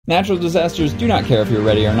Natural disasters do not care if you're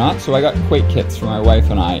ready or not, so I got Quake kits for my wife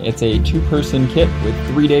and I. It's a 2-person kit with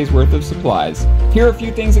 3 days worth of supplies. Here are a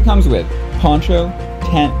few things it comes with: poncho,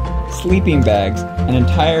 tent, sleeping bags, an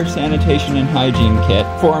entire sanitation and hygiene kit,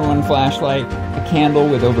 4-in-1 flashlight, a candle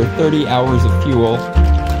with over 30 hours of fuel,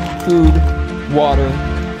 food, water,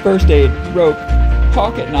 first aid, rope,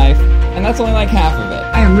 pocket knife, and that's only like half of it.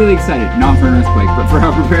 I am really excited, not for an earthquake, but for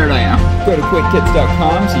how prepared I am. Go to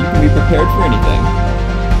quakekits.com so you can be prepared for anything.